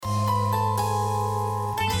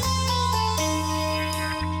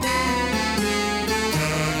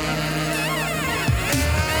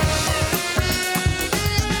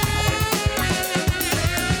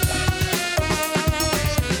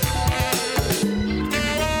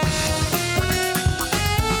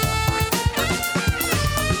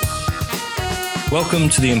Welcome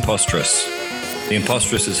to The Imposterous. The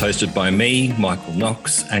Imposterous is hosted by me, Michael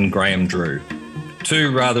Knox, and Graham Drew,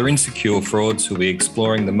 two rather insecure frauds who'll be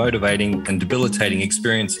exploring the motivating and debilitating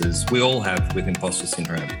experiences we all have with imposter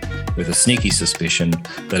syndrome, with a sneaky suspicion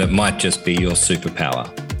that it might just be your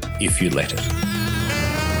superpower, if you let it.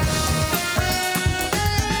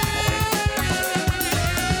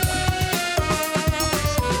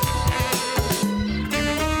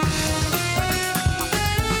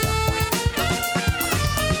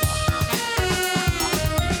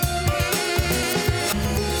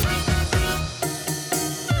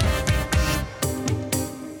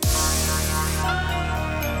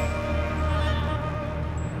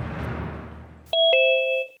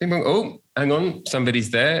 Oh, hang on.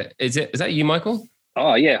 Somebody's there. Is that you, Michael?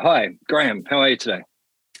 Oh, yeah. Hi, Graham. How are you today?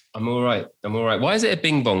 I'm all right. Why is it a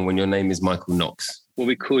bing bong when your name is Michael Knox? Well,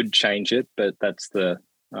 we could change it, but that's the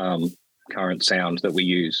current sound that we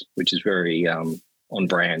use, which is very on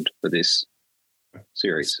brand for this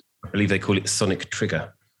series. I believe they call it sonic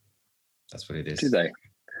trigger. That's what it is. Do they?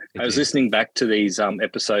 I was listening back to these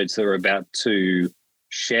episodes that we're about to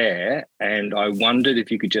share, and I wondered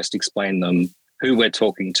if you could just explain them, who we're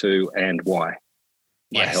talking to and why.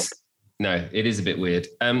 Yes. No, it is a bit weird.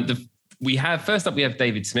 We have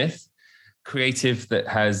David Smith, creative that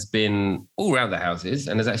has been all around the houses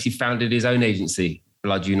and has actually founded his own agency,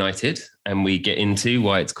 Blood UTD, and we get into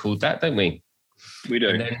why it's called that, don't we? We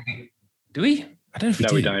do. Do we? I don't know if we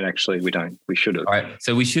do. No, we don't actually. We don't. We should have. All right.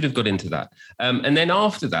 So we should have got into that. And then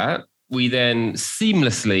after that, we then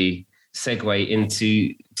seamlessly segue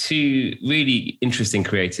into two really interesting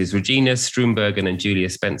creators, Regina, Stoombergin and Julia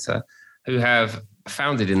Spencer, who have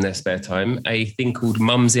founded in their spare time a thing called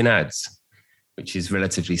Mums in Ads, which is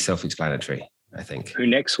relatively self-explanatory, I think. Who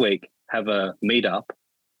next week have a meetup.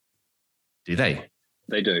 Do they?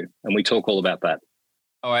 They do. And we talk all about that.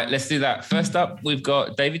 All right, let's do that. First up, we've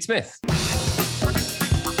got David Smith.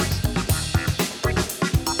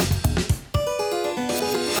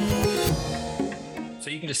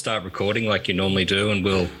 You can just start recording like you normally do, and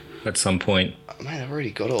we'll at some point. Mate, I've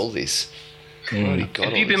already got all this.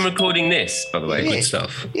 Have you been recording this, by the way? Good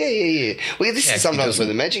stuff. Yeah. Well, this is sometimes where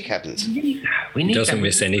the magic happens. He doesn't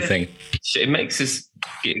miss anything.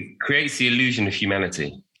 It creates the illusion of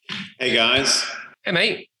humanity. Hey, guys. Hey,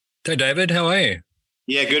 mate. Hey, David, how are you?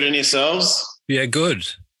 Yeah, good, and yourselves? Yeah, good.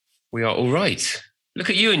 We are all right. Look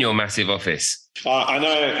at you in your massive office. I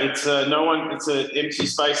know it's It's an empty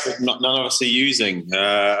space that none of us are using.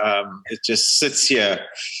 It just sits here.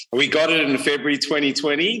 We got it in February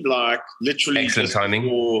 2020, like literally excellent timing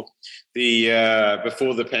before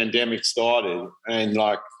the pandemic started, and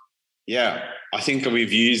I think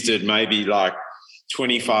we've used it maybe like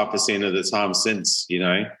 25% of the time since.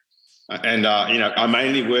 And I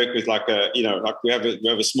mainly work with we have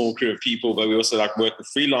a small crew of people, but we also work with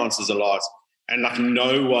freelancers a lot. And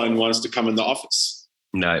no one wants to come in the office.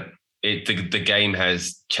 No, the game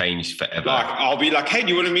has changed forever. I'll be like, hey, do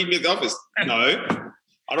you want to meet me at the office? No, I don't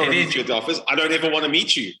want to meet you at the office. I don't ever want to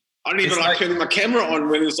meet you. I don't even like turning my camera on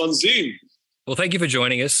when it's on Zoom. Well, thank you for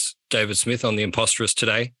joining us, David Smith, on The Imposterous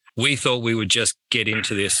today. We thought we would just get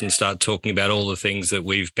into this and start talking about all the things that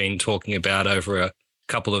we've been talking about over a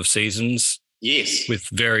couple of seasons. Yes. With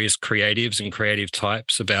various creatives and creative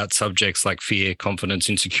types about subjects like fear, confidence,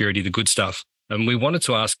 insecurity, the good stuff. And we wanted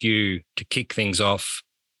to ask you to kick things off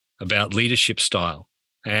about leadership style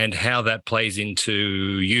and how that plays into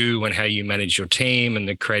you and how you manage your team and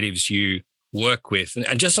the creatives you work with.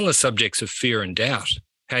 And just on the subjects of fear and doubt,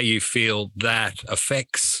 how you feel that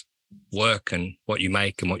affects work and what you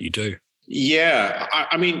make and what you do. Yeah.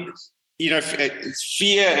 I mean,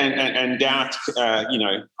 fear and doubt,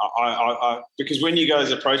 because when you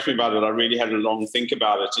guys approached me about it, I really had a long think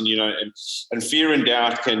about it. And fear and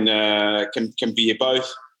doubt can be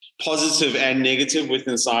both positive and negative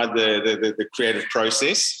inside the creative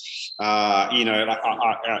process. One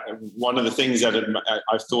of the things that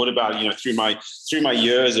I've thought about, through my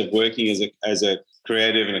years of working as a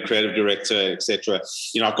creative and a creative director, etc.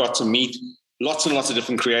 I've got to meet lots and lots of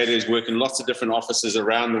different creators, work in lots of different offices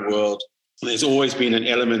around the world. There's always been an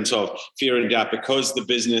element of fear and doubt because the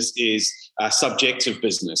business is a subjective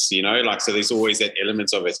business, so there's always that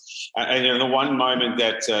element of it. And the one moment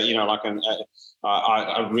that,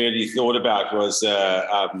 I really thought about was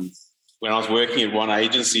when I was working at one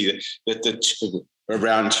agency that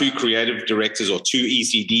around two creative directors or two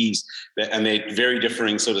ECDs, and they're very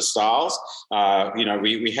differing sort of styles.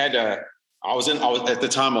 We had I was at the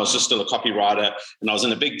time, I was just still a copywriter, and I was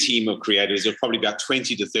in a big team of creators. There were probably about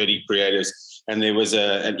 20 to 30 creators. and there was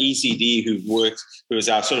an ECD who was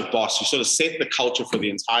our sort of boss, who sort of set the culture for the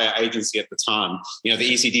entire agency at the time. You know, the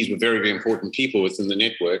ECDs were very, very important people within the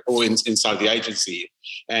network or inside the agency.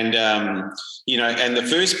 And, you know, and the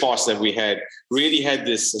first boss that we had really had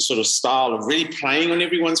this sort of style of really playing on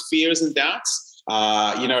everyone's fears and doubts.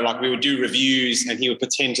 You know, like we would do reviews and he would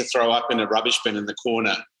pretend to throw up in a rubbish bin in the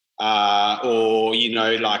corner. Or, you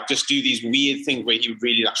know, like just do these weird things where he would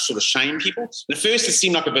really like sort of shame people. And at first it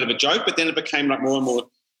seemed like a bit of a joke, but then it became like more and more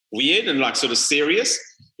weird and like sort of serious,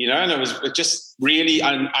 you know, and it just really,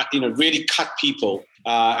 you know, really cut people.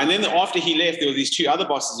 And then after he left, there were these two other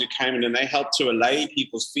bosses who came in and they helped to allay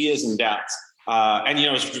people's fears and doubts. And, you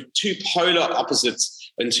know, it was two polar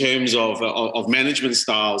opposites in terms of management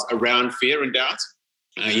styles around fear and doubt.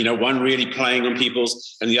 You know, one really playing on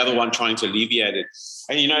people's and the other one trying to alleviate it.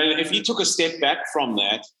 And, you know, if you took a step back from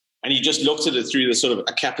that and you just looked at it through the sort of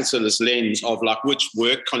a capitalist lens of like which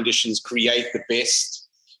work conditions create the best,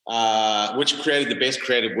 which created the best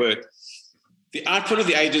creative work, the output of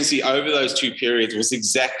the agency over those two periods was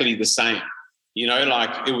exactly the same. You know,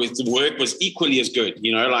 like the work was equally as good.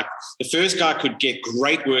 You know, like the first guy could get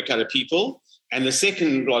great work out of people. And the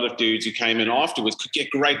second lot of dudes who came in afterwards could get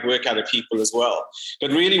great work out of people as well.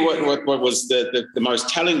 But really what was the most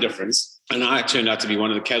telling difference, and I turned out to be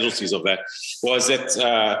one of the casualties of that, was that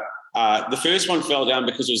the first one fell down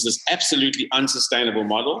because it was this absolutely unsustainable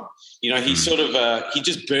model. You know, he sort of, he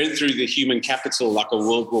just burned through the human capital like a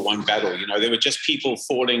World War I battle. You know, there were just people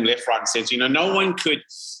falling left, right, and center. You know, no one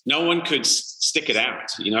could stick it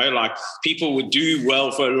out. You know, like people would do well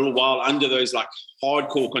for a little while under those like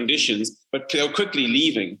hardcore conditions, but they were quickly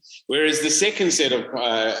leaving. Whereas the second set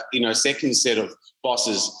of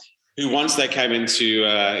bosses who once they came into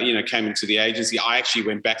the agency, I actually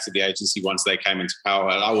went back to the agency once they came into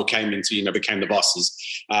power. Became the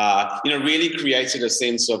bosses, really created a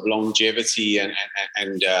sense of longevity and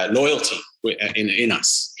loyalty in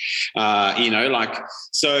us.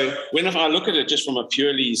 So if I look at it just from a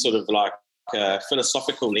purely sort of like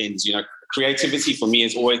philosophical lens, you know, creativity for me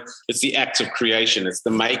is always, it's the act of creation. It's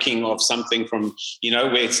the making of something from, you know,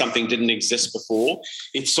 where something didn't exist before.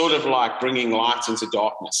 It's sort of like bringing light into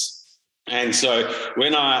darkness. And so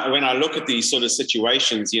when I look at these sort of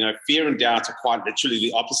situations, you know, fear and doubt are quite literally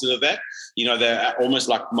the opposite of that. You know, they're almost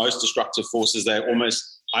like most destructive forces. They're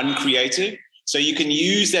almost uncreative. So you can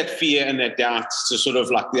use that fear and that doubt to sort of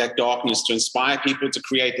like that darkness to inspire people to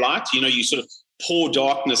create light. You know, you sort of pour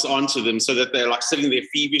darkness onto them so that they're like sitting there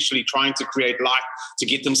feverishly trying to create light to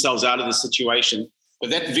get themselves out of the situation. But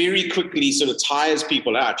that very quickly sort of tires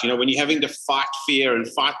people out. You know, when you're having to fight fear and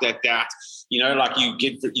fight that doubt, you know, like you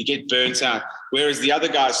get burnt out. Whereas the other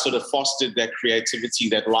guys sort of fostered that creativity,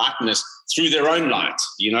 that lightness through their own light,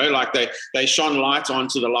 you know, like they shone light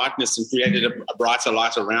onto the lightness and created a brighter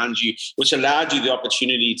light around you, which allowed you the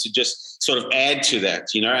opportunity to just sort of add to that,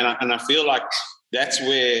 you know, and I feel like that's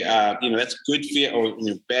where, that's good fear or,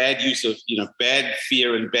 you know, bad use of, you know, bad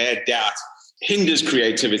fear and bad doubt hinders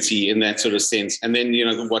creativity in that sort of sense. And then, you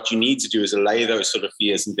know, what you need to do is allay those sort of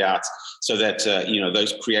fears and doubts so that,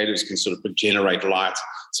 those creatives can sort of generate light,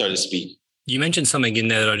 so to speak. You mentioned something in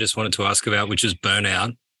there that I just wanted to ask about, which is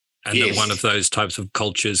burnout. And yes, that one of those types of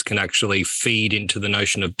cultures can actually feed into the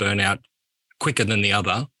notion of burnout quicker than the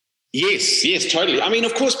other. Yes, totally. I mean,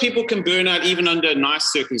 of course, people can burn out even under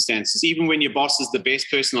nice circumstances, even when your boss is the best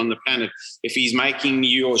person on the planet. If he's making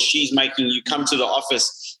you or she's making you come to the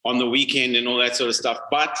office on the weekend and all that sort of stuff.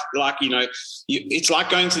 But like, you know, it's like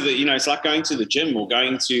going to the gym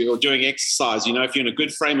or doing exercise. You know, if you're in a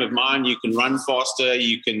good frame of mind, you can run faster,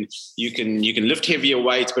 you can lift heavier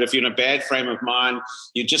weights. But if you're in a bad frame of mind,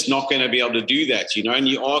 you're just not going to be able to do that, you know, and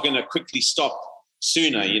you are going to quickly stop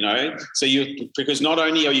sooner, you know. So because not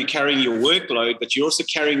only are you carrying your workload, but you're also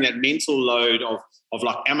carrying that mental load of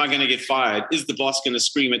like, am I going to get fired? Is the boss going to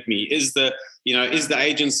scream at me? Is the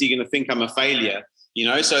agency going to think I'm a failure? You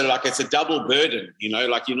know, so like it's a double burden, you know,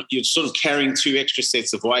 like you're sort of carrying two extra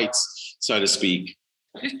sets of weights, so to speak.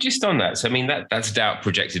 Just on that. So, I mean, that's doubt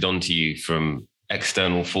projected onto you from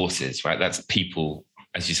external forces, right? That's people,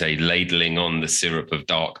 as you say, ladling on the syrup of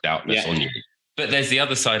darkness on you. But there's the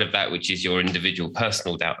other side of that, which is your individual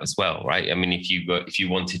personal doubt as well, right? I mean, if you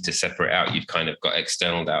wanted to separate out, you've kind of got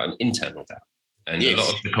external doubt and internal doubt. And a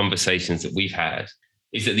lot of the conversations that we've had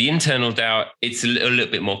is that the internal doubt, it's a little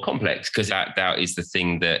bit more complex because that doubt is the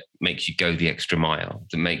thing that makes you go the extra mile,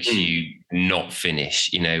 that makes you not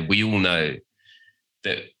finish. You know, we all know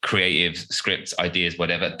that creative scripts, ideas,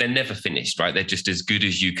 whatever, they're never finished, right? They're just as good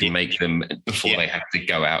as you can make them before they have to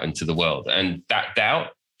go out into the world. And that doubt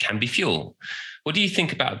can be fuel. What do you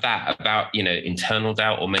think about that, about, you know, internal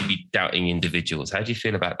doubt or maybe doubting individuals? How do you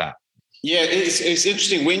feel about that? Yeah, it's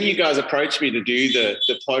interesting. When you guys approached me to do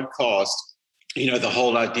the podcast, the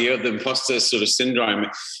whole idea of the imposter sort of syndrome,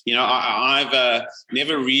 I've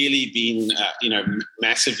never really been,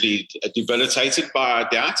 massively debilitated by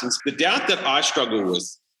doubt. And the doubt that I struggle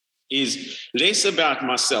with is less about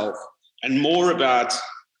myself and more about,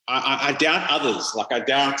 I doubt others. Like I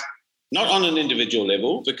doubt, not on an individual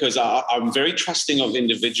level, because I'm very trusting of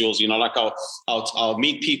individuals, like I'll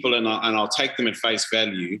meet people and I'll take them at face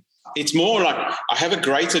value. It's more like I have a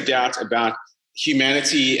greater doubt about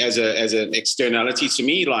humanity as an externality to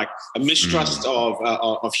me, like a mistrust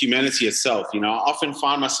of humanity itself. I often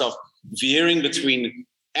find myself veering between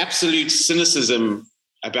absolute cynicism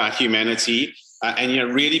about humanity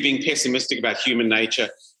and really being pessimistic about human nature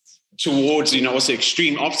towards, also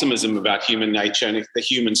extreme optimism about human nature and the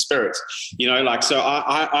human spirit. So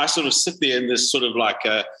I sort of sit there in this sort of like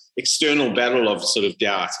external battle of sort of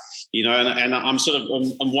doubt. And I'm sort of,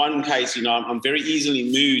 in one case, I'm very easily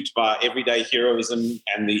moved by everyday heroism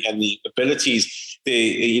and the abilities,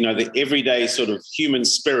 the everyday sort of human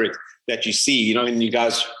spirit that you see, and you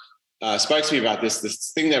guys spoke to me about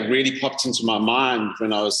this thing that really popped into my mind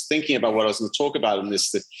when I was thinking about what I was going to talk about in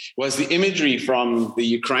this, was the imagery from the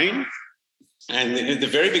Ukraine and the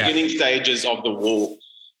very beginning stages of the war.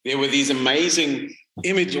 There were these amazing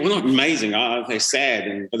images, well, not amazing, they're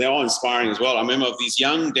sad, but they are inspiring as well. I remember of these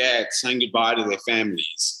young dads saying goodbye to their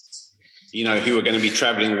families, who were going to be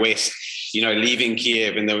traveling west, leaving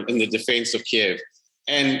Kiev in the defense of Kiev.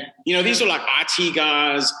 And, these were like IT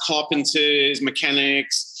guys, carpenters,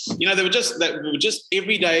 mechanics, they were just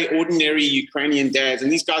everyday, ordinary Ukrainian dads.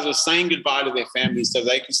 And these guys were saying goodbye to their families so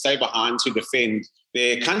they could stay behind to defend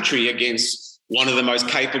their country against one of the most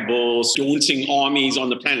capable, daunting armies on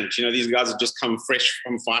the planet. These guys have just come fresh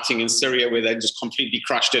from fighting in Syria where they just completely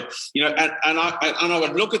crushed it. And I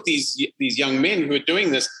would look at these young men who are doing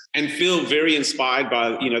this and feel very inspired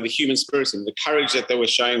by, the human spirit and the courage that they were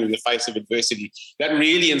showing in the face of adversity. That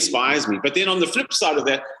really inspires me. But then on the flip side of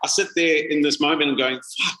that, I sit there in this moment and going,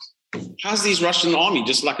 fuck, how's these Russian army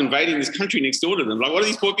just like invading this country next door to them? Like, what have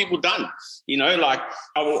these poor people done? I'm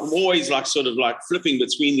always like sort of like flipping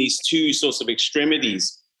between these two sorts of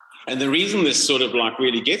extremities. And the reason this sort of like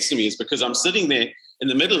really gets to me is because I'm sitting there in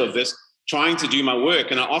the middle of this, trying to do my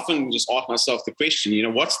work. And I often just ask myself the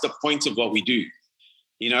question, what's the point of what we do?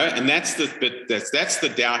 And that's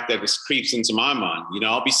the doubt that just creeps into my mind.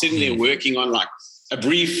 I'll be sitting there working on like a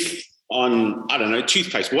brief on, I don't know,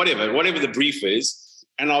 toothpaste, whatever the brief is.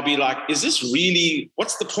 And I'll be like, is this really,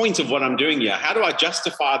 what's the point of what I'm doing here? How do I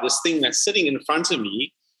justify this thing that's sitting in front of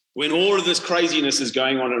me when all of this craziness is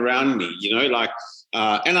going on around me?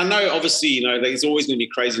 And I know obviously, there's always going to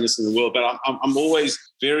be craziness in the world, but I'm always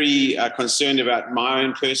very concerned about my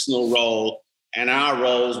own personal role and our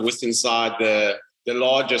roles within the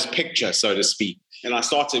largest picture, so to speak. And I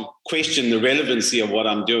start to question the relevancy of what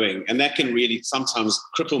I'm doing. And that can really sometimes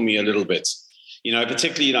cripple me a little bit.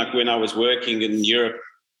 Particularly like when I was working in Europe,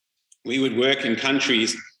 we would work in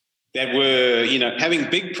countries that were, having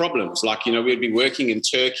big problems. Like, we'd be working in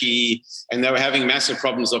Turkey and they were having massive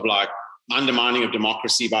problems of like undermining of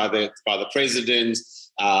democracy by the president,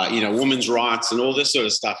 women's rights and all this sort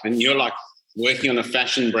of stuff. And you're like working on a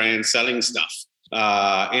fashion brand selling stuff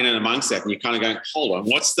in and amongst that. And you're kind of going, hold on,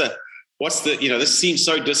 what's the, this seems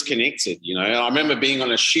so disconnected, I remember being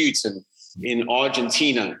on a shoot in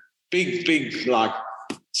Argentina, big, like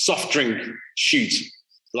soft drink shoot,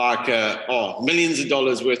 like, millions of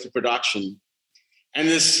dollars worth of production. And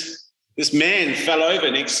this man fell over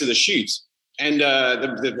next to the shoot. And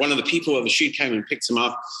one of the people of the shoot came and picked him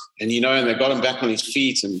up and, and they got him back on his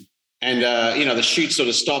feet and the shoot sort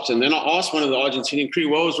of stopped. And then I asked one of the Argentinian crew,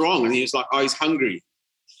 what was wrong? And he was like, oh, he's hungry.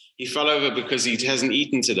 He fell over because he hasn't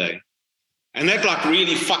eaten today. And that like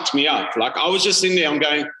really fucked me up. Like I was just sitting there,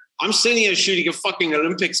 I'm sitting here shooting a fucking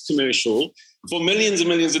Olympics commercial for millions and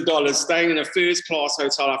millions of dollars, staying in a first-class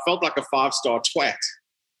hotel. I felt like a 5-star twat.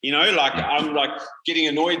 I'm like getting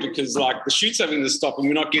annoyed because like the shoot's having to stop and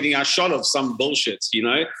we're not getting our shot of some bullshit,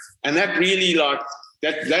 And that really like,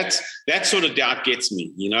 that sort of doubt gets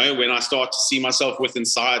me, when I start to see myself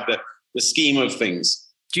inside the scheme of things.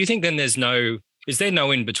 Do you think then is there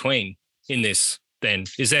no in between in this then?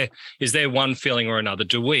 Is there one feeling or another?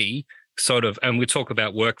 Do we sort of, and we talk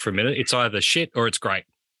about work for a minute, it's either shit or it's great,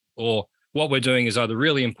 or what we're doing is either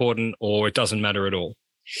really important or it doesn't matter at all?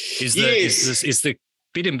 Is the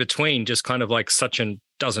bit in between just kind of like such an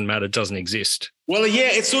doesn't matter, doesn't exist? Well, yeah,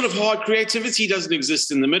 it's sort of hard. Creativity doesn't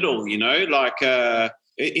exist in the middle, like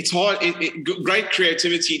it's hard. Great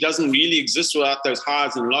creativity doesn't really exist without those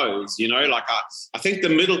highs and lows, you know, like I think the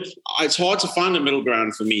middle, it's hard to find a middle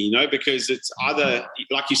ground for me, you know, because it's either,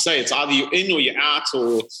 like you say, it's either you're in or you're out,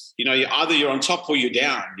 or, you know, you're on top or you're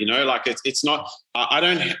down, you know, like it's not,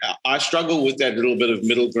 I struggle with that little bit of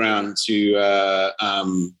middle ground to,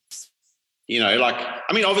 you know, like,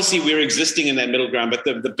 I mean, obviously we're existing in that middle ground, but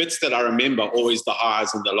the bits that I remember are always the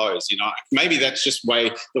highs and the lows, you know. Maybe that's just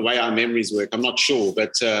the way our memories work. I'm not sure.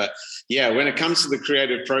 But yeah, when it comes to the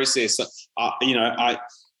creative process, you know,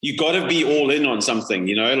 you got to be all in on something,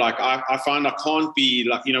 you know, like I find I can't be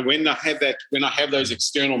like, you know, when I have those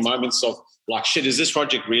external moments of like, shit, is this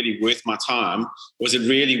project really worth my time? Was it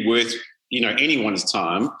really worth, you know, anyone's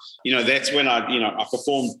time? You know, that's when I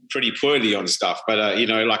perform pretty poorly on stuff. But you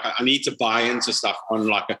know, like I need to buy into stuff on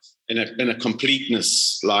like in a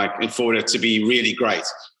completeness, like, and for it to be really great.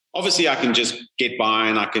 Obviously, I can just get by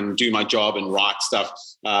and I can do my job and write stuff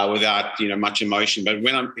without, you know, much emotion. But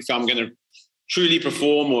if I'm going to truly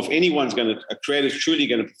perform, or if a creative truly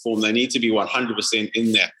going to perform, they need to be 100%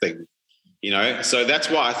 in that thing. You know, so that's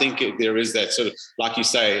why I think there is that sort of, like you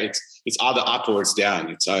say, it's either up or it's down.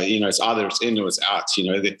 It's you know, it's either it's in or it's out.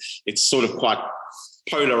 You know, it's sort of quite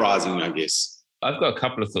polarizing, I guess. I've got a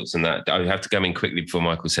couple of thoughts on that. I have to go in quickly before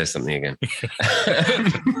Michael says something again.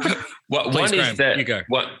 One is that you go.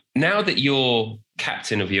 Now that you're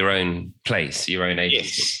captain of your own place, your own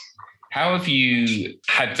agency, yes. How have you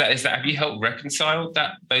had that? Have you helped reconcile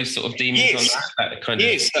those sort of demons yes. on that kind of?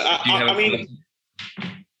 Yes,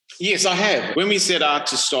 yes, I have. When we set out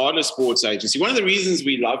to start a sports agency, one of the reasons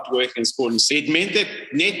we loved working in sport, it meant that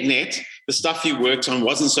net, the stuff you worked on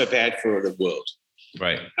wasn't so bad for the world.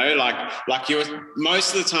 Right. You know, like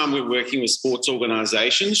most of the time we're working with sports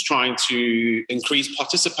organizations trying to increase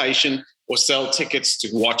participation or sell tickets to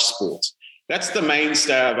watch sport. That's the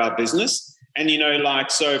mainstay of our business. And, you know,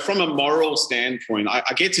 like, so from a moral standpoint, I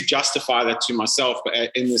get to justify that to myself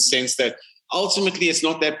in the sense that ultimately it's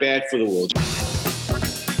not that bad for the world.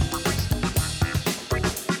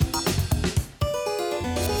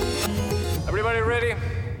 Everybody ready?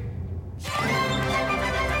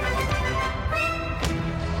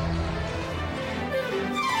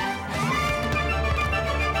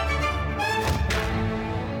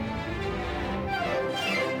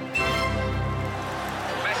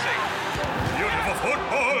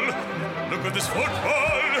 Look at this football!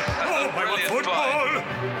 Oh, my, what football!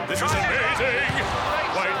 This is amazing!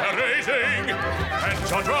 Quite amazing! And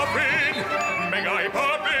jaw dropping! Mega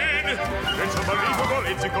popping! It's unbelievable!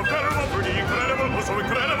 It's incomparable! Pretty incredible! Oh, so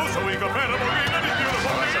incredible! So incomparable! It is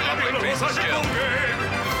beautiful! It is such a cool game!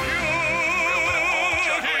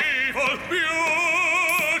 Beautiful! Beautiful!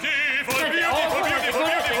 Beautiful! Beautiful! Beautiful!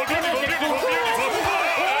 Beautiful! Beautiful!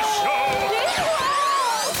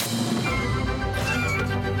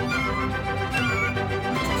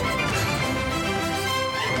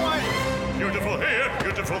 Beautiful here,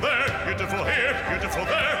 beautiful there, beautiful here, beautiful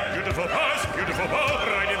there, beautiful pass, beautiful ball,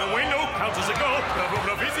 right in the window, counts as a goal.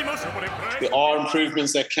 There are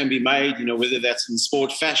improvements that can be made, you know, whether that's in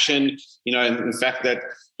sport fashion, you know, and the fact that,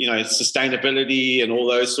 you know, sustainability and all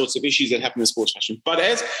those sorts of issues that happen in sports fashion. But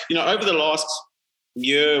as, you know, over the last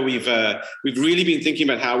year, we've really been thinking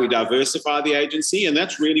about how we diversify the agency, and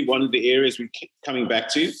that's really one of the areas we keep coming back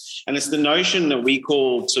to. And it's the notion that we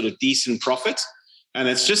call sort of decent profit. And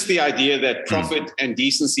it's just the idea that profit and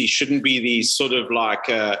decency shouldn't be these sort of like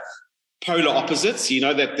polar opposites, you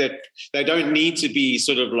know, that they don't need to be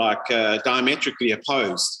sort of like diametrically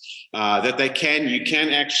opposed, that you can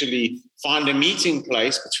actually find a meeting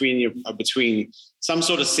place between some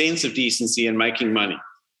sort of sense of decency and making money.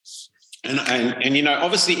 And you know,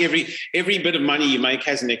 obviously every bit of money you make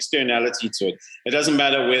has an externality to it. It doesn't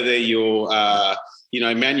matter whether you're you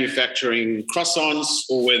know, manufacturing croissants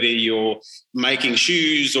or whether you're making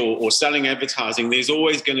shoes or selling advertising. There's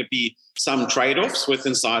always going to be some trade-offs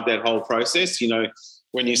inside that whole process. You know,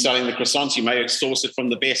 when you're selling the croissants, you may source it from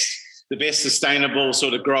the best sustainable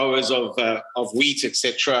sort of growers of wheat,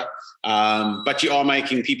 etc. But you are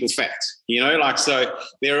making people fat, you know, like, so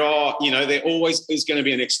there always is going to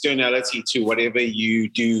be an externality to whatever you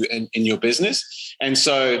do in your business. And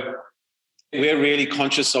so we're really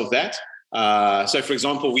conscious of that. So, for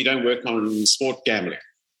example, we don't work on sport gambling.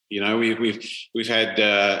 You know, we've had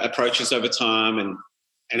approaches over time and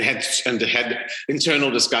had internal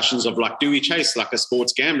discussions of like, do we chase like a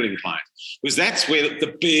sports gambling client? Because that's where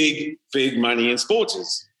the big money in sports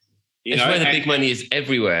is. It's where the big money is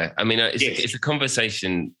everywhere. I mean, it's a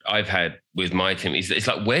conversation I've had with my team. It's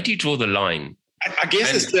like, where do you draw the line I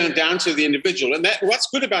guess it's down to the individual. And what's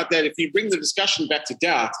good about that, if you bring the discussion back to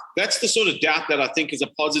doubt, that's the sort of doubt that I think is a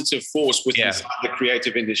positive force within the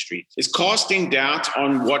creative industry, is casting doubt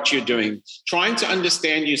on what you're doing, trying to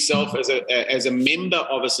understand yourself as a member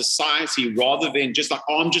of a society rather than just like,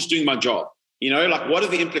 oh, I'm just doing my job. Like what are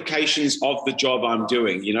the implications of the job I'm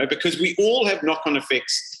doing, because we all have knock-on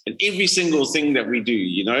effects in every single thing that we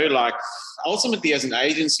do, like ultimately as an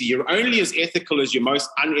agency, you're only as ethical as your most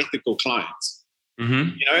unethical clients,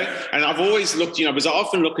 and I've always looked, because I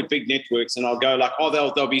often look at big networks and I'll go like, oh,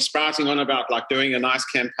 they'll be sprouting on about like doing a nice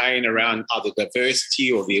campaign around either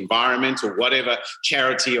diversity or the environment or whatever,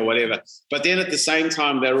 charity or whatever. But then at the same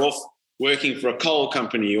time, they're off working for a coal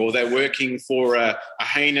company, or they're working for a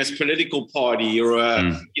heinous political party, or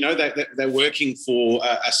they're working for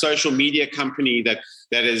a social media company that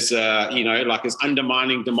is like is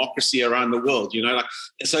undermining democracy around the world.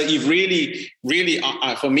 So you've really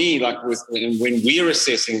for me, like when we're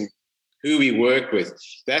assessing who we work with,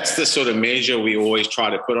 that's the sort of measure we always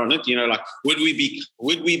try to put on it. Like would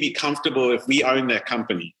we be comfortable if we own that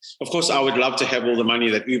company? Of course, I would love to have all the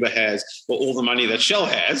money that Uber has or all the money that Shell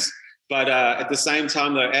has. But at the same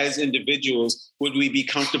time, though, as individuals, would we be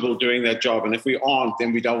comfortable doing that job? And if we aren't,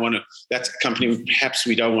 then we don't want to, that's a company perhaps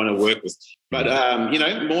we don't want to work with. But,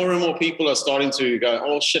 more and more people are starting to go,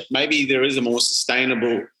 oh, shit, maybe there is a more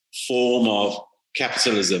sustainable form of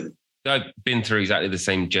capitalism. I've been through exactly the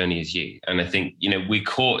same journey as you. And I think, we're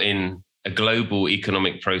caught in a global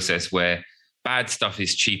economic process where bad stuff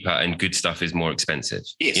is cheaper and good stuff is more expensive.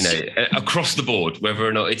 Yes. Across the board, whether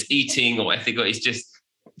or not it's eating or ethical, it's just,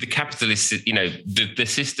 the capitalist, the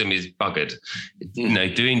system is buggered.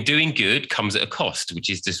 Doing good comes at a cost, which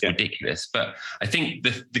is just ridiculous. But I think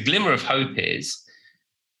the glimmer of hope is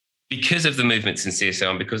because of the movements in CSO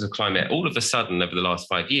and because of climate, all of a sudden over the last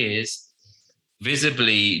 5 years,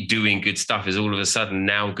 visibly doing good stuff is all of a sudden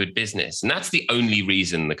now good business. And that's the only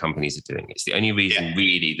reason the companies are doing it. It's the only reason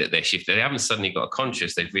really that they're shifted. They haven't suddenly got a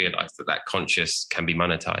conscious, they've realized that conscious can be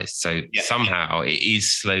monetized. So somehow it is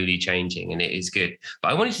slowly changing and it is good. But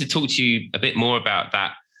I wanted to talk to you a bit more about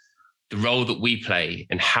that, the role that we play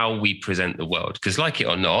and how we present the world. Because like it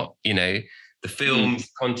or not, the films,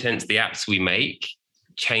 contents, the apps we make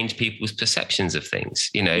change people's perceptions of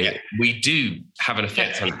things. We do have an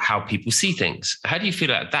effect on how people see things. How do you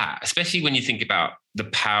feel about that? Especially when you think about the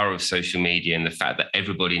power of social media and the fact that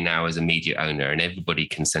everybody now is a media owner and everybody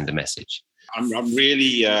can send a message. I'm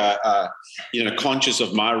really, conscious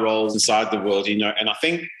of my role inside the world, and I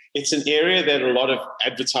think it's an area that a lot of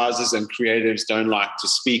advertisers and creatives don't like to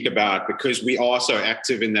speak about because we are so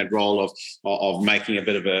active in that role of making a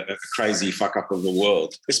bit of a crazy fuck up of the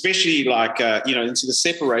world, especially like, into the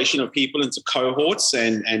separation of people into cohorts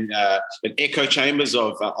and echo chambers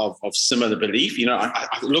of similar belief.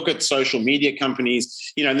 I look at social media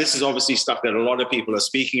companies, and this is obviously stuff that a lot of people are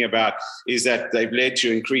speaking about, is that they've led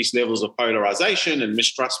to increased levels of polarization and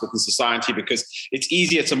mistrust within society because it's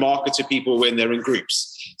easier to market to people when they're in groups.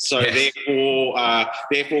 So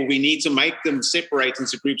therefore, we need to make them separate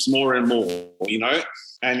into groups more and more,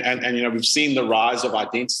 and we've seen the rise of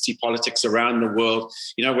identity politics around the world,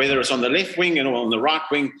 whether it's on the left wing and on the right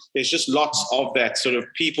wing, there's just lots of that sort of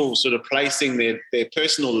people sort of placing their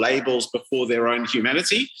personal labels before their own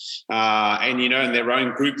humanity, and their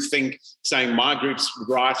own group think, saying my group's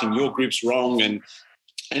right and your group's wrong. And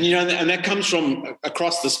that comes from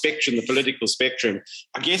across the spectrum, the political spectrum.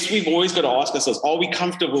 I guess we've always got to ask ourselves, are we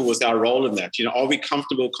comfortable with our role in that? Are we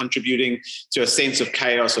comfortable contributing to a sense of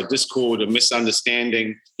chaos or discord or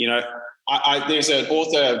misunderstanding? There's an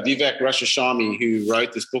author, Vivek Rashashami, who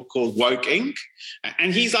wrote this book called Woke Inc.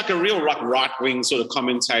 And he's like a real right-wing sort of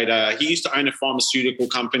commentator. He used to own a pharmaceutical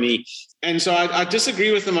company. And so I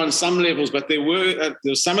disagree with him on some levels, but there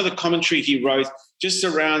was some of the commentary he wrote just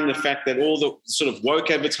around the fact that all the sort of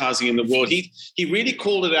woke advertising in the world, he really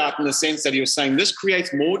called it out in the sense that he was saying this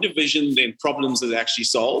creates more division than problems that it actually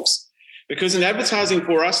solves. Because in advertising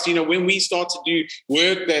for us, when we start to do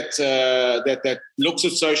work that looks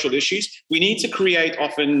at social issues, we need to create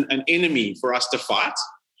often an enemy for us to fight.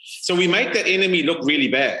 So we make that enemy look really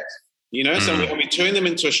bad. So we turn them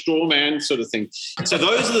into a straw man sort of thing. So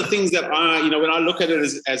those are the things that when I look at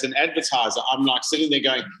it as an advertiser, I'm like sitting there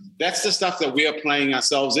going, that's the stuff that we are playing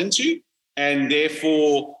ourselves into. And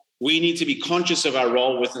therefore, we need to be conscious of our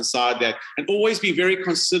role with inside that and always be very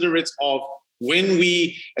considerate of when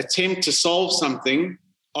we attempt to solve something,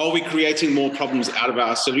 are we creating more problems out of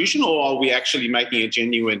our solution or are we actually making a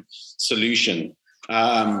genuine solution?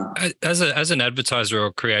 As an advertiser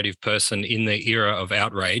or creative person in the era of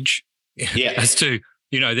outrage, as to,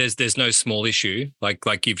 there's no small issue,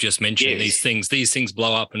 like you've just mentioned, these things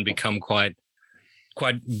blow up and become quite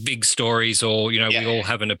quite big stories, or, we all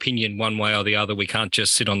have an opinion one way or the other. We can't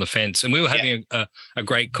just sit on the fence. And we were having a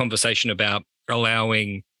great conversation about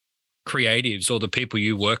allowing creatives or the people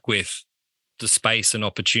you work with the space and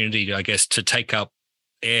opportunity, I guess, to take up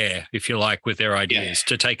air, if you like, with their ideas,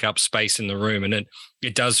 to take up space in the room. And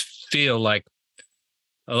it does feel like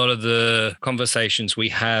a lot of the conversations we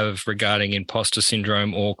have regarding imposter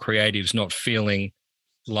syndrome or creatives not feeling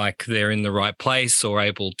like they're in the right place or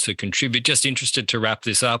able to contribute. Just interested to wrap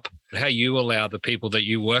this up, how you allow the people that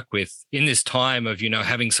you work with in this time of,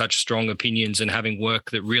 having such strong opinions and having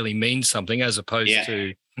work that really means something, as opposed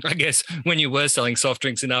to, I guess, when you were selling soft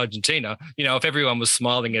drinks in Argentina, if everyone was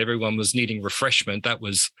smiling, everyone was needing refreshment, that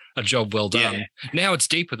was a job well done. Yeah. Now it's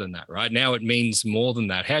deeper than that, right? Now it means more than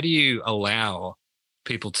that. How do you allow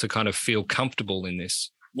people to kind of feel comfortable in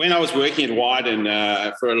this? When I was working at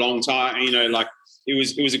Wyden for a long time, it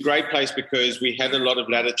was a great place because we had a lot of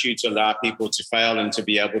latitude to allow people to fail and to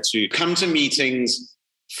be able to come to meetings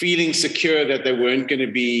feeling secure that they weren't going to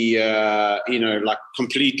be,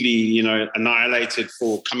 completely, annihilated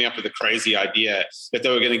for coming up with a crazy idea, that they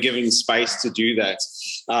were going to give them space to do that.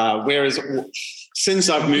 Whereas since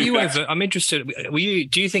I've moved I'm interested,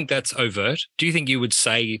 do you think that's overt? Do you think you would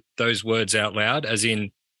say those words out loud, as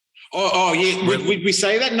in, Oh yeah. Would we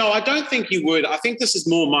say that? No, I don't think you would. I think this is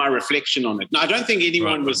more my reflection on it. No, I don't think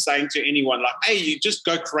anyone was saying to anyone like, hey, you just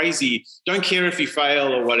go crazy. Don't care if you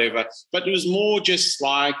fail or whatever. But it was more just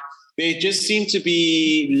like there just seemed to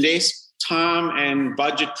be less time and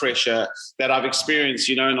budget pressure that I've experienced,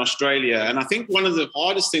 in Australia. And I think one of the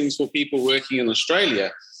hardest things for people working in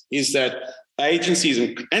Australia is that agencies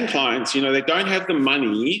and clients, they don't have the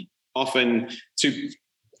money often to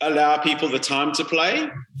allow people the time to play.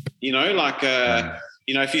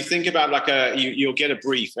 If you think about you'll get a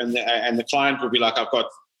brief and the client will be like, I've got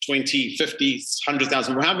 20, 50,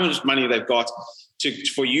 100,000, how much money they've got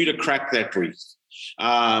for you to crack that brief.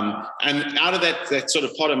 And out of that sort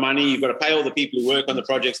of pot of money, you've got to pay all the people who work on the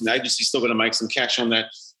projects, and the agency's still going to make some cash on that.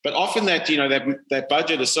 But often that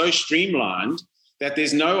budget is so streamlined that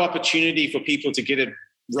there's no opportunity for people to get it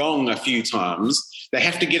wrong a few times. They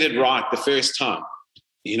have to get it right the first time.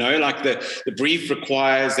 The brief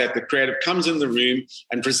requires that the creative comes in the room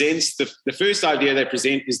and presents the first idea they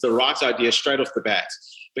present is the right idea straight off the bat,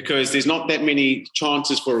 because there's not that many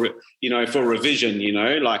chances for revision.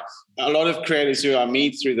 Like a lot of creators who I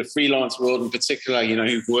meet through the freelance world in particular,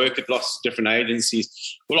 who've worked at lots of different agencies,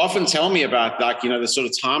 will often tell me about the sort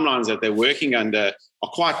of timelines that they're working under are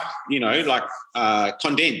quite,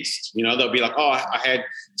 condensed. They'll be like, oh, I had,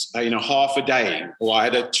 half a day, or I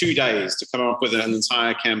had 2 days to come up with an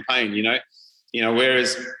entire campaign,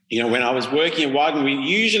 whereas, when I was working at Wyden, we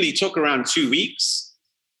usually took around 2 weeks,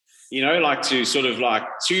 to sort of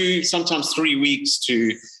 2, sometimes 3 weeks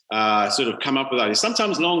to sort of come up with ideas,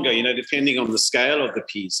 sometimes longer, depending on the scale of the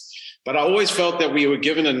piece. But I always felt that we were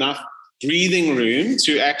given enough breathing room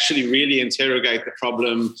to actually really interrogate the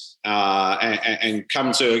problem and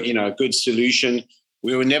come to a good solution.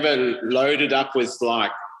 We were never loaded up with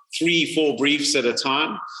 3-4 briefs at a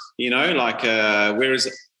time, whereas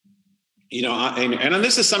and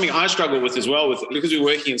this is something I struggle with as well, because we're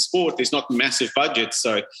working in sport, there's not massive budgets,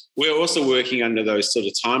 so we're also working under those sort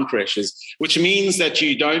of time pressures, which means that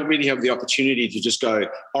you don't really have the opportunity to just go,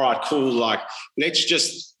 all right, cool, let's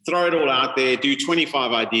just throw it all out there, do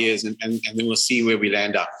 25 ideas, and then we'll see where we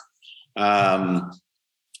land up.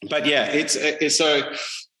 But yeah, it's so,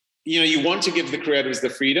 you want to give the creatives the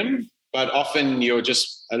freedom, but often you're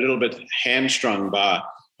just a little bit hamstrung by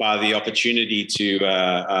the opportunity to,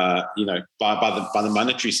 by the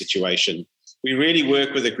monetary situation. We really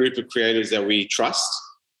work with a group of creators that we trust,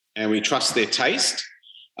 and we trust their taste.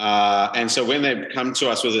 And so when they come to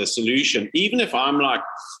us with a solution, even if I'm like,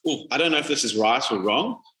 oh, I don't know if this is right or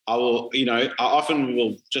wrong, I often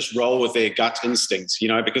will just roll with their gut instincts,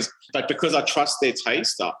 because I trust their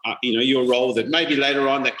taste, you'll roll with it. Maybe later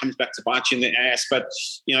on that comes back to bite you in the ass, but,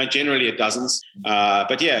 generally it doesn't.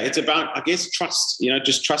 But yeah, it's about, I guess, trust,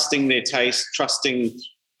 just trusting their taste, trusting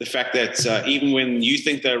the fact that even when you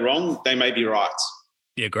think they're wrong, they may be right.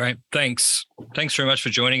 Yeah, great. Thanks very much for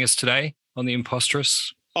joining us today on the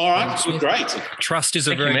Imposterous. All right, great. Trust is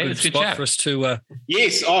a very good spot for us to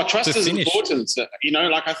yes, trust is important.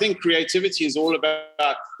 I think creativity is all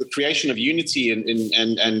about the creation of unity and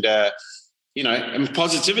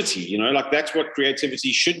positivity. That's what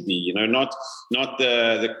creativity should be. Not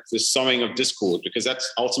the sowing of discord, because that's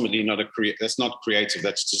ultimately that's not creative.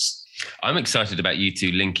 That's just. I'm excited about you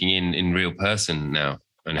two linking in real person now,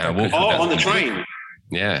 and how on the train.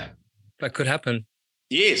 Yeah, that could happen.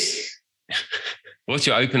 Yes. What's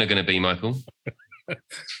your opener going to be, Michael?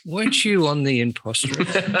 Weren't you on the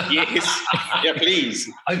Imposterous? Yes. Yeah, please.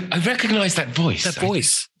 I recognise that voice. That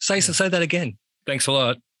voice. Say that again. Thanks a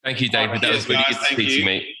lot. Thank you, David. That was really good to speak to you,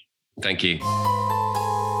 mate. Thank you.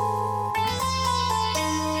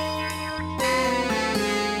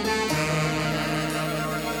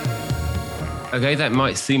 Okay, that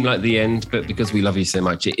might seem like the end, but because we love you so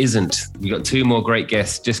much, it isn't. We've got 2 more great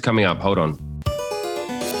guests just coming up. Hold on.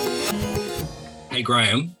 Hey,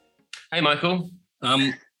 Graham. Hey, Michael.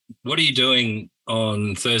 What are you doing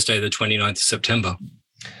on Thursday, the 29th of September?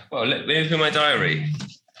 Well, let me look at my diary.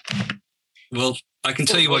 Well, I can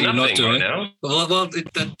tell you what you're not doing. Right now.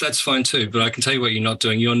 That's fine too, but I can tell you what you're not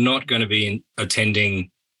doing. You're not going to be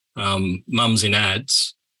attending Mums in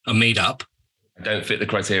Ads, a meetup. I don't fit the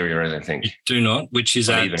criteria, I don't think. You do not, which is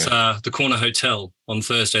at the Corner Hotel on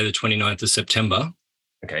Thursday, the 29th of September.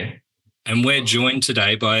 Okay. And we're joined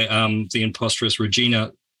today by the Imposterous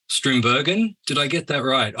Regina Stoombergin. Did I get that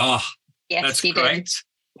right? Oh, yes, that's you great.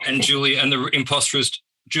 Did. And Julia and the Imposterous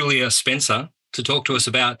Julia Spencer to talk to us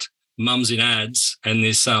about Mums in Ads and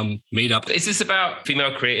this meetup. Is this about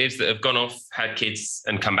female creatives that have gone off, had kids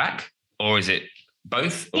and come back? Or is it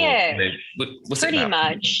both? Yeah, what's pretty it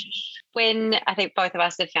about? much. When I think both of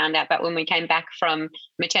us had found out, but when we came back from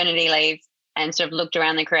maternity leave and sort of looked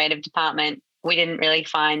around the creative department, we didn't really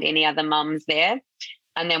find any other mums there.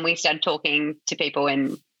 And then we started talking to people,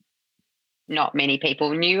 and not many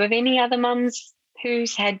people knew of any other mums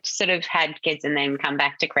who's had kids and then come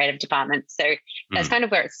back to creative departments. So that's kind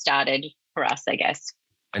of where it started for us, I guess.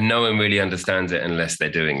 And no one really understands it unless they're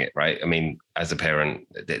doing it, right? I mean, as a parent,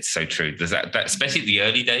 it's so true. There's that especially the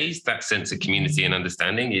early days, that sense of community and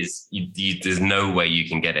understanding is there's no way you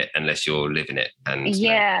can get it unless you're living it and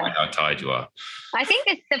how tired you are. I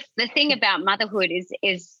think it's the thing about motherhood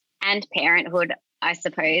is and parenthood, I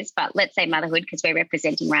suppose, but let's say motherhood because we're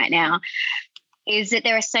representing right now, is that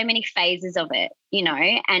there are so many phases of it,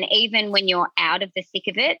 and even when you're out of the thick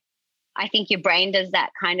of it, I think your brain does that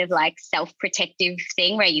kind of like self-protective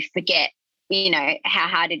thing where you forget, how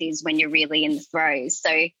hard it is when you're really in the throes.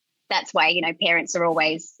 So that's why, parents are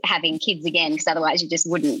always having kids again because otherwise you just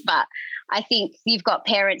wouldn't. But I think you've got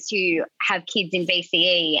parents who have kids in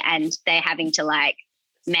VCE and they're having to like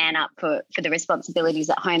man up for the responsibilities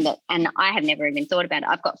at home and I have never even thought about it.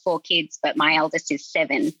 I've got 4 kids, but my eldest is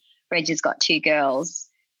 7. Reggie's got 2 girls.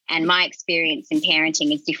 And my experience in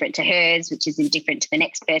parenting is different to hers, which is indifferent to the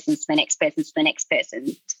next person, to the next person, to the next person.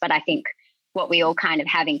 But I think what we all kind of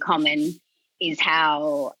have in common is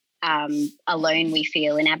how alone we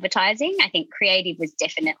feel in advertising. I think creative was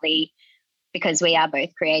definitely, because we are both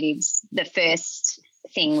creatives, the first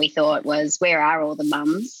thing we thought was, where are all the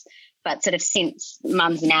mums? But sort of since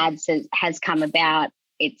Mums in Ads has come about,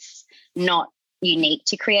 it's not unique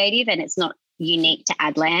to creative and it's not unique to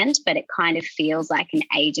Adland, but it kind of feels like an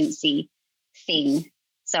agency thing.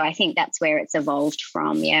 So I think that's where it's evolved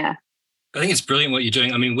from, yeah. I think it's brilliant what you're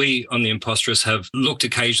doing. I mean, we on the Imposterous have looked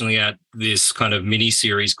occasionally at this kind of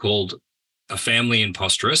mini-series called A Family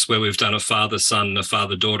Imposterous, where we've done a father-son and a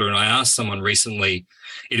father-daughter. And I asked someone recently,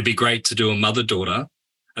 it'd be great to do a mother-daughter.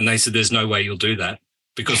 And they said, there's no way you'll do that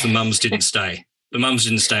because the mums didn't stay. The mums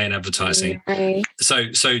didn't stay in advertising. So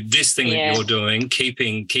this thing that you're doing,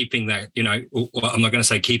 keeping that, I'm not going to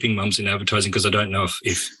say keeping mums in advertising because I don't know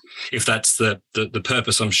if that's the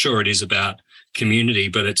purpose. I'm sure it is about community,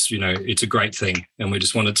 but it's a great thing. And we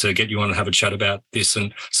just wanted to get you on and have a chat about this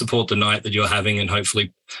and support the night that you're having, and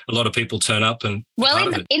hopefully a lot of people turn up. And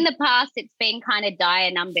in the past, it's been kind of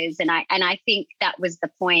dire numbers, and I think that was the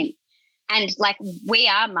point. And like we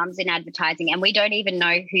are mums in advertising and we don't even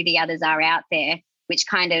know who the others are out there, which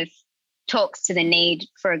kind of talks to the need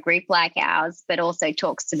for a group like ours, but also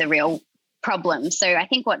talks to the real problem. So I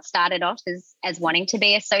think what started off as wanting to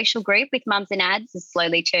be a social group with Mums in Ads is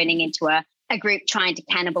slowly turning into a group trying to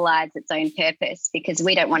cannibalise its own purpose, because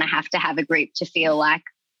we don't want to have a group to feel like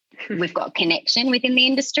we've got connection within the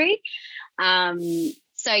industry.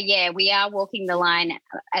 So yeah, we are walking the line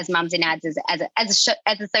as Mums in Ads as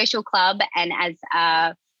a social club and as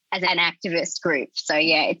an activist group. So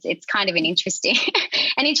yeah, it's kind of an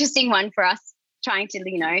interesting one for us, trying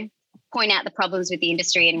to point out the problems with the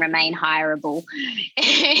industry and remain hireable.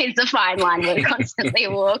 It's a fine line we're constantly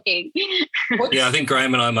walking. Yeah, I think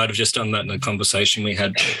Graham and I might have just done that in a conversation we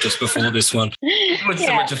had just before this one. It's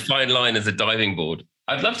so much a fine line as a diving board.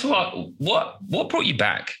 I'd love to ask, what brought you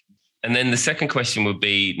back? And then the second question would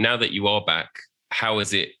be, now that you are back, how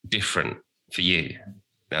is it different for you?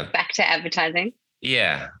 Now, back to advertising?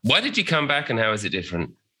 Yeah. Why did you come back and how is it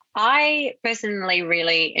different? I personally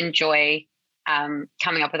really enjoy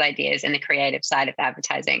coming up with ideas in the creative side of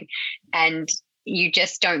advertising. And you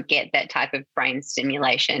just don't get that type of brain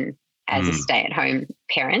stimulation as a stay-at-home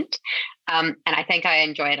parent. And I think I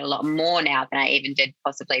enjoy it a lot more now than I even did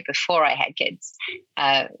possibly before I had kids,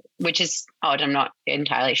 which is odd. I'm not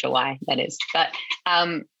entirely sure why that is. But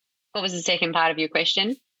what was the second part of your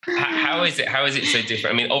question? How is it so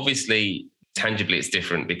different? I mean, obviously, tangibly it's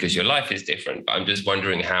different because your life is different, but I'm just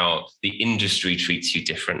wondering how the industry treats you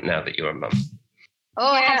different now that you're a mum.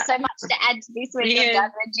 Oh, I have so much to add to this when you're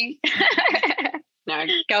done, Reggie. No,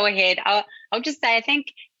 go ahead. I'll just say I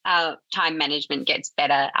think time management gets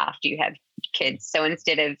better after you have kids. So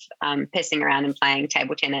instead of pissing around and playing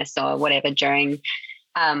table tennis or whatever during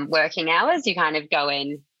working hours, you kind of go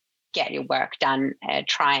in, get your work done,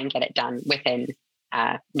 try and get it done within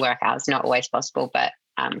work hours. Not always possible, but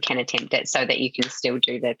can attempt it so that you can still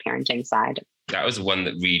do the parenting side. That was the one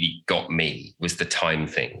that really got me, was the time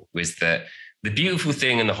thing, was that the beautiful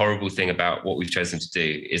thing and the horrible thing about what we've chosen to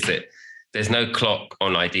do is that there's no clock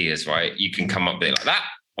on ideas, right? You can come up with it like that,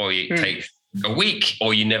 or it takes a week,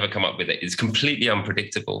 or you never come up with it. It's completely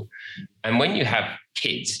unpredictable. And when you have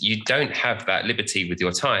kids, you don't have that liberty with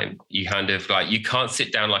your time. You kind of like, you can't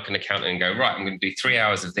sit down like an accountant and go, right, I'm going to do 3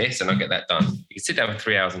 hours of this and I'll get that done. You can sit down for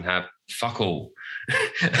 3 hours and have fuck all.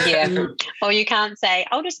 Yeah. Or you can't say,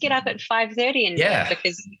 I'll just get up at 5:30 and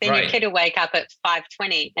because then your kid will wake up at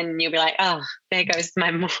 5:20 and you'll be like, oh, there goes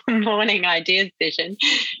my morning ideas session.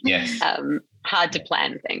 Yes. Hard to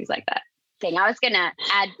plan things like that. I was going to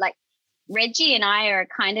add, like, Reggie and I are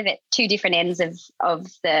kind of at two different ends of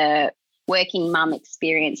the working mum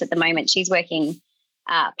experience at the moment. She's working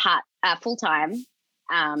full-time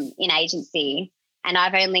in agency, and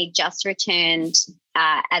I've only just returned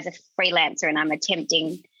as a freelancer, and I'm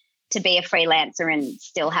attempting to be a freelancer and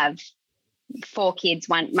still have 4 kids.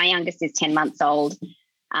 My youngest is 10 months old.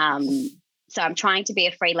 So I'm trying to be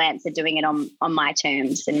a freelancer, doing it on my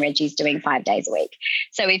terms, and Reggie's doing 5 days a week.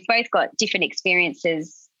 So we've both got different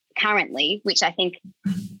experiences currently, which I think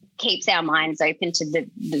keeps our minds open to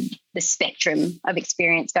the spectrum of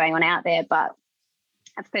experience going on out there. But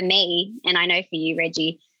for me, and I know for you,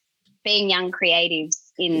 Reggie, being young creatives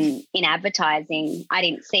in advertising, I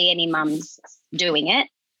didn't see any mums doing it,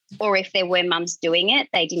 or if there were mums doing it,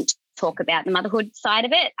 they didn't talk about the motherhood side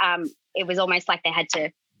of it. It was almost like they had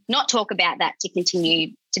to not talk about that to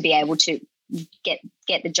continue to be able to get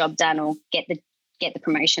the job done or get the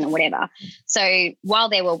promotion or whatever. So while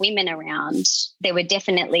there were women around, there were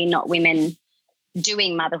definitely not women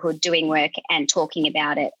doing motherhood, doing work and talking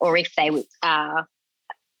about it, or if they were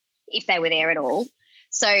there at all.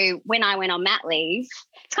 So when I went on mat leave,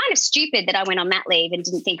 it's kind of stupid that I went on mat leave and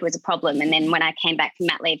didn't think it was a problem. And then when I came back from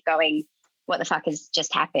mat leave going, what the fuck has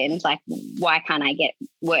just happened? Like, why can't I get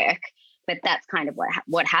work? But that's kind of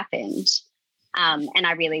what happened. And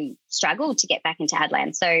I really struggled to get back into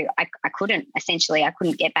Adland. So I couldn't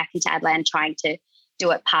get back into Adland. Trying to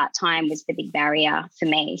do it part-time was the big barrier for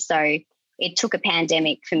me. So it took a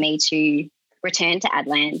pandemic for me to return to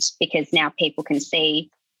Adland, because now people can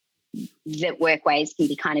see that workways can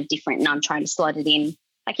be kind of different, and I'm trying to slot it in.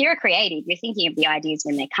 Like, you're a creative, you're thinking of the ideas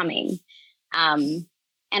when they're coming. And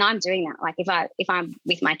I'm doing that. Like, if I'm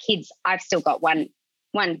with my kids, I've still got one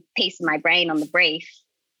piece of my brain on the brief.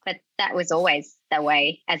 But that was always the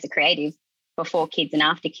way as a creative, before kids and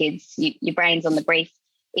after kids. Your brain's on the brief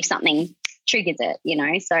if something triggers it, you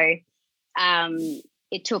know. So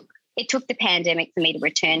it took the pandemic for me to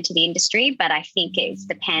return to the industry, but I think it's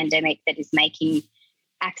the pandemic that is making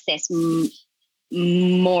access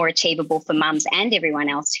more achievable for mums and everyone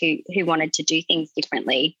else who wanted to do things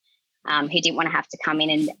differently, who didn't want to have to come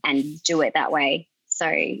in and do it that way.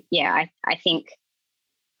 So, yeah, I think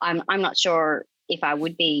I'm not sure if I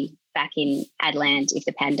would be back in Adland if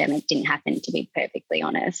the pandemic didn't happen, to be perfectly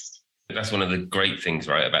honest. That's one of the great things,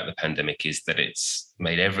 right, about the pandemic, is that it's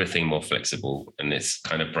made everything more flexible, and it's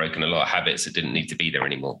kind of broken a lot of habits that didn't need to be there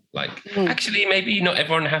anymore. Like, actually, maybe not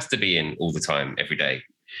everyone has to be in all the time, every day.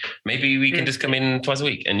 Maybe we can just come in twice a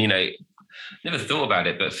week. And, you know, never thought about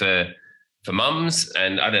it, but for mums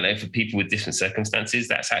and, I don't know, for people with different circumstances,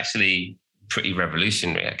 that's actually pretty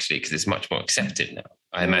revolutionary, actually, because it's much more accepted now,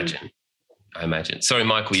 I imagine. Sorry,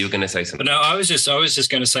 Michael, you were going to say something. No, I was just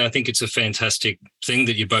going to say, I think it's a fantastic thing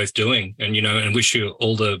that you're both doing, and, you know, and wish you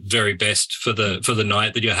all the very best for the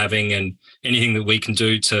night that you're having, and anything that we can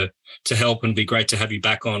do to help, and be great to have you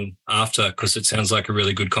back on after, because it sounds like a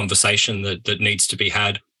really good conversation that needs to be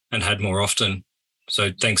had and had more often.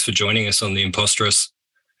 So thanks for joining us on the Imposterous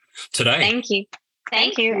today. Thank you.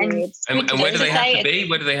 Thank you. And where do they have to be?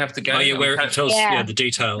 Where do they have to go? Oh, yeah, tell us the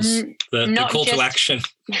details, the call to action.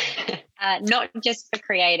 Not just for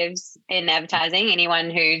creatives in advertising,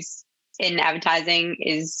 anyone who's in advertising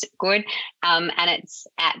is good. And it's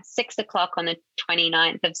at 6:00 on the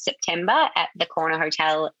 29th of September at the Corner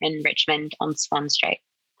Hotel in Richmond on Swan Street.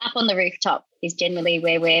 Up on the rooftop is generally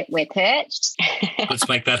where we're perched. Let's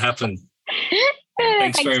make that happen.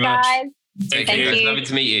 Thanks very much. guys. Thank you. It's lovely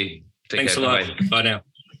to meet you. Take Thanks care. a lot. Bye-bye. Bye now.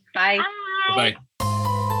 Bye. Bye.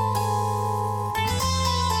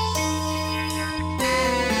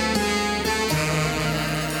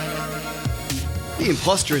 The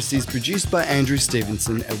Imposterous is produced by Andrew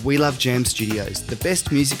Stevenson at We Love Jam Studios, the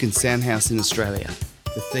best music and sound house in Australia.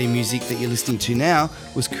 The theme music that you're listening to now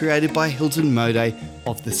was created by Hilton Mode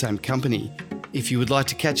of the same company. If you would like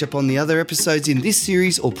to catch up on the other episodes in this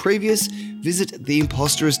series or previous, visit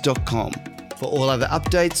theimposterous.com. For all other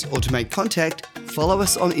updates or to make contact, follow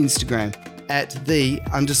us on Instagram at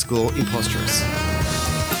 @the_imposterous.